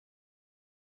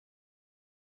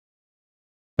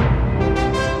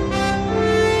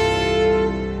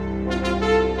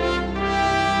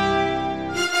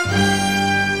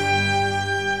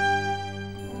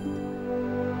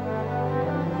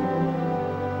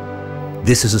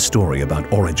This is a story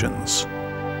about origins,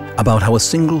 about how a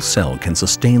single cell can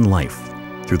sustain life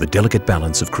through the delicate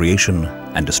balance of creation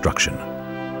and destruction.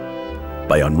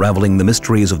 By unraveling the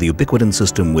mysteries of the ubiquitin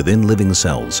system within living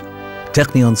cells,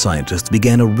 Technion scientists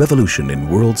began a revolution in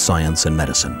world science and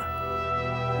medicine.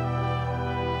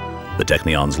 The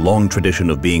Technion's long tradition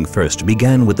of being first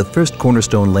began with the first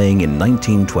cornerstone laying in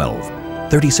 1912,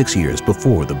 36 years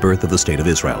before the birth of the State of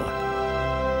Israel.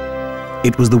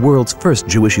 It was the world's first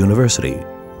Jewish university.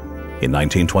 In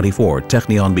 1924,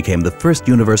 Technion became the first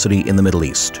university in the Middle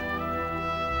East.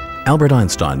 Albert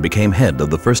Einstein became head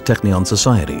of the first Technion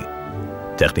Society.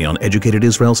 Technion educated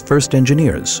Israel's first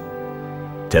engineers.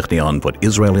 Technion put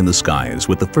Israel in the skies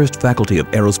with the first faculty of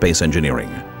aerospace engineering.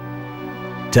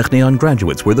 Technion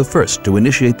graduates were the first to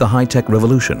initiate the high-tech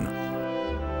revolution.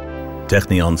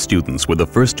 Technion students were the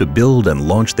first to build and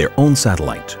launch their own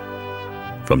satellite.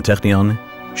 From Technion,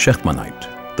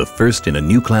 Shechtmanite, the first in a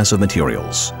new class of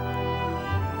materials.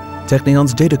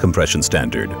 Technion's data compression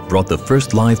standard brought the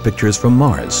first live pictures from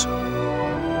Mars.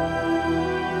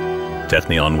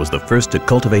 Technion was the first to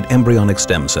cultivate embryonic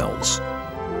stem cells.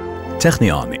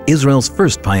 Technion, Israel's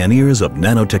first pioneers of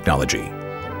nanotechnology.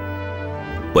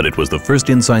 But it was the first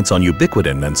insights on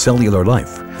ubiquitin and cellular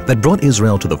life that brought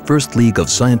Israel to the first league of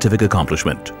scientific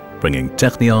accomplishment, bringing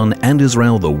Technion and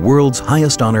Israel the world's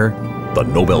highest honor, the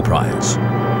Nobel Prize.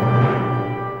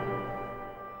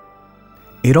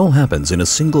 It all happens in a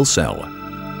single cell.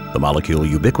 The molecule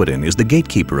ubiquitin is the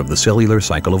gatekeeper of the cellular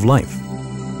cycle of life.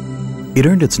 It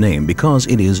earned its name because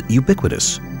it is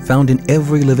ubiquitous, found in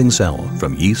every living cell,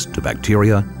 from yeast to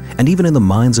bacteria, and even in the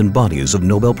minds and bodies of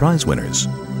Nobel Prize winners.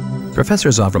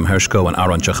 Professors Avram Hershko and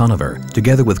Aaron Ciechanover,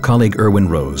 together with colleague Irwin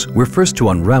Rose, were first to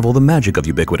unravel the magic of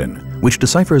ubiquitin, which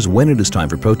deciphers when it is time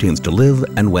for proteins to live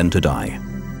and when to die.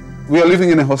 We are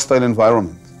living in a hostile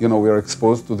environment. We are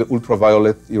exposed to the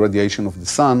ultraviolet irradiation of the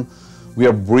sun. We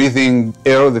are breathing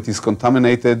air that is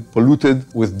contaminated, polluted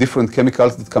with different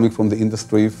chemicals that are coming from the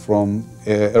industry, from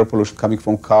air pollution coming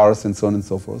from cars and so on and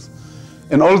so forth.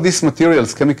 And all these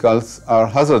materials, chemicals, are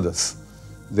hazardous.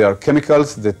 They are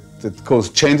chemicals that cause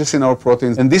changes in our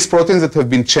proteins. And these proteins that have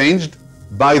been changed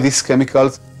by these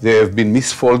chemicals, they have been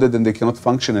misfolded and they cannot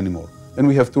function anymore. And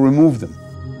we have to remove them.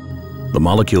 The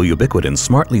molecule ubiquitin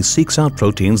smartly seeks out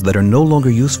proteins that are no longer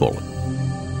useful.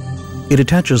 It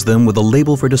attaches them with a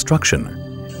label for destruction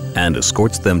and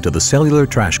escorts them to the cellular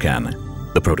trash can,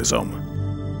 the proteasome.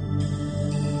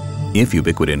 If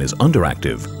ubiquitin is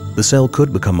underactive, the cell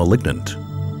could become malignant.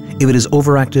 If it is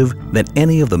overactive, then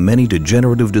any of the many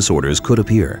degenerative disorders could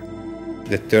appear.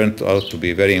 That turned out to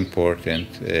be very important,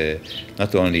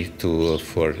 not only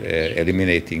for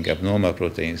eliminating abnormal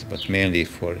proteins, but mainly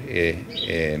for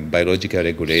biological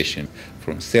regulation,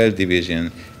 from cell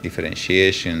division,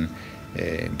 differentiation,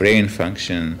 brain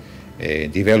function,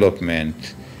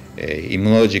 development,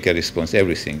 immunological response,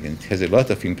 everything. And it has a lot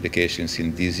of implications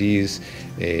in disease,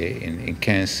 in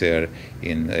cancer,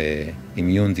 in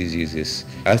immune diseases,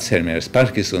 Alzheimer's,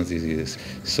 Parkinson's diseases.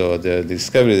 So the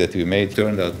discovery that we made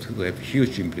turned out to have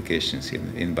huge implications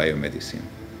in biomedicine,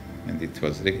 and it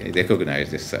was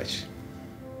recognized as such.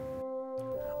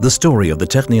 The story of the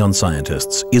Technion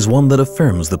scientists is one that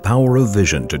affirms the power of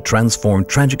vision to transform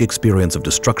tragic experience of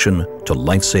destruction to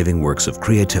life-saving works of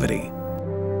creativity.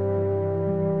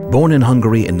 Born in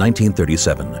Hungary in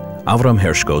 1937, Avram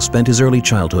Hershko spent his early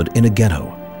childhood in a ghetto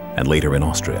and later in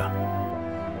Austria.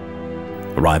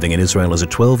 Arriving in Israel as a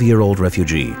 12-year-old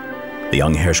refugee, the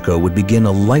young Hershko would begin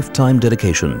a lifetime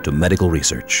dedication to medical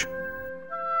research.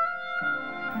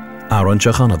 Aaron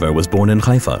Ciechanover was born in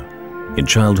Haifa. In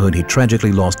childhood, he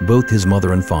tragically lost both his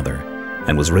mother and father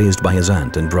and was raised by his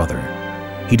aunt and brother.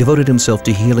 He devoted himself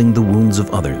to healing the wounds of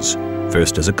others,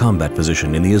 first as a combat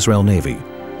physician in the Israel Navy,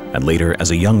 and later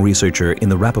as a young researcher in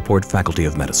the Rappaport Faculty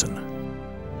of Medicine.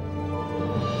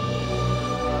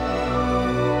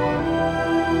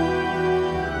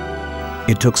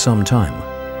 It took some time,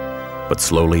 but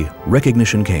slowly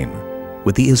recognition came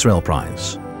with the Israel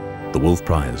Prize, the Wolf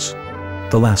Prize,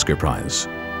 the Lasker Prize.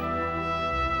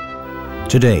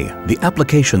 Today, the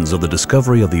applications of the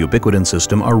discovery of the ubiquitin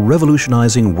system are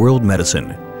revolutionizing world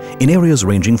medicine in areas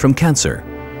ranging from cancer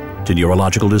to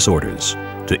neurological disorders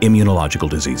to immunological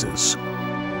diseases.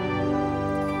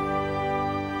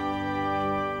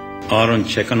 Aaron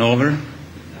Ciechanover,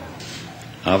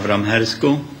 Avram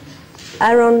Hershko,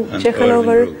 Aaron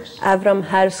Ciechanover, Avram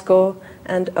Hershko,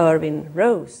 and Irwin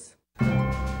Rose.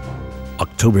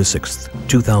 October 6,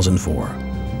 2004.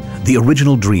 The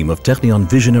original dream of Technion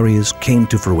visionaries came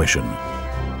to fruition.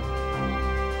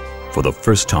 For the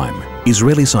first time,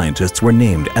 Israeli scientists were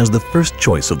named as the first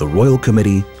choice of the Royal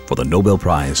Committee for the Nobel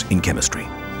Prize in Chemistry.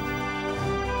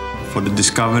 for the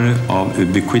discovery of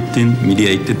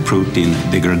ubiquitin-mediated protein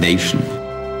degradation.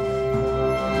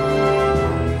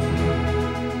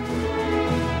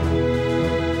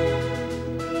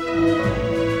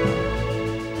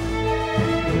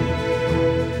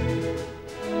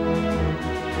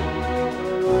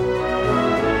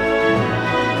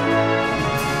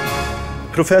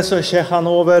 Professor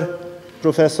Ciechanover,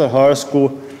 Professor Hershko,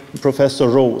 and Professor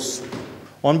Rose.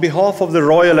 On behalf of the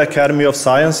Royal Academy of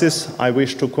Sciences, I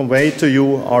wish to convey to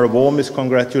you our warmest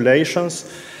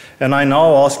congratulations, and I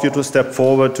now ask you to step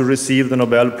forward to receive the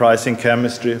Nobel Prize in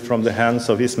Chemistry from the hands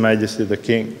of His Majesty the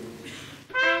King.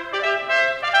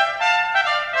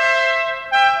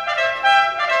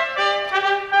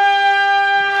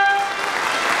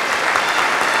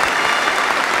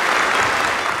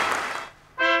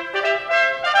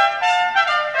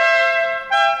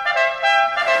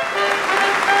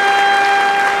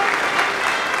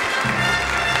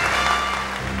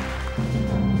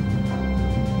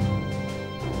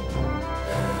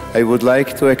 I would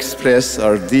like to express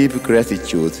our deep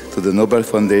gratitude to the Nobel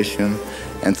Foundation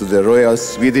and to the Royal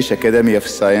Swedish Academy of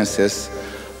Sciences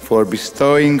for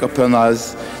bestowing upon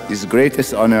us this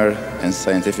greatest honor and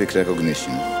scientific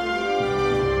recognition.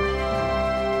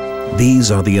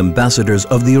 These are the ambassadors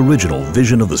of the original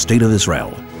vision of the State of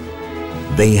Israel.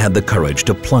 They had the courage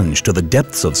to plunge to the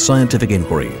depths of scientific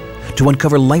inquiry, to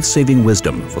uncover life-saving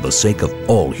wisdom for the sake of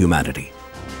all humanity.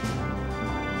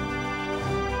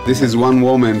 This is one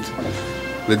moment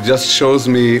that just shows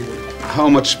me how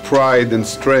much pride and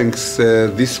strength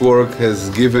this work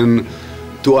has given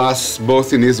to us,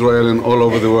 both in Israel and all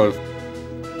over the world.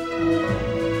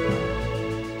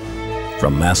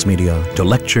 From mass media to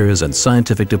lectures and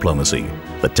scientific diplomacy,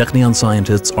 the Technion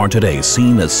scientists are today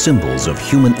seen as symbols of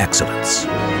human excellence.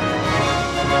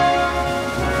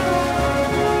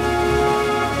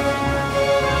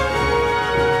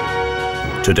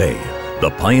 Today, the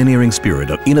pioneering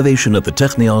spirit of innovation at the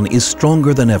Technion is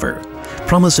stronger than ever,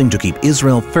 promising to keep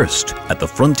Israel first at the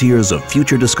frontiers of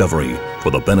future discovery for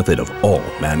the benefit of all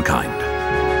mankind.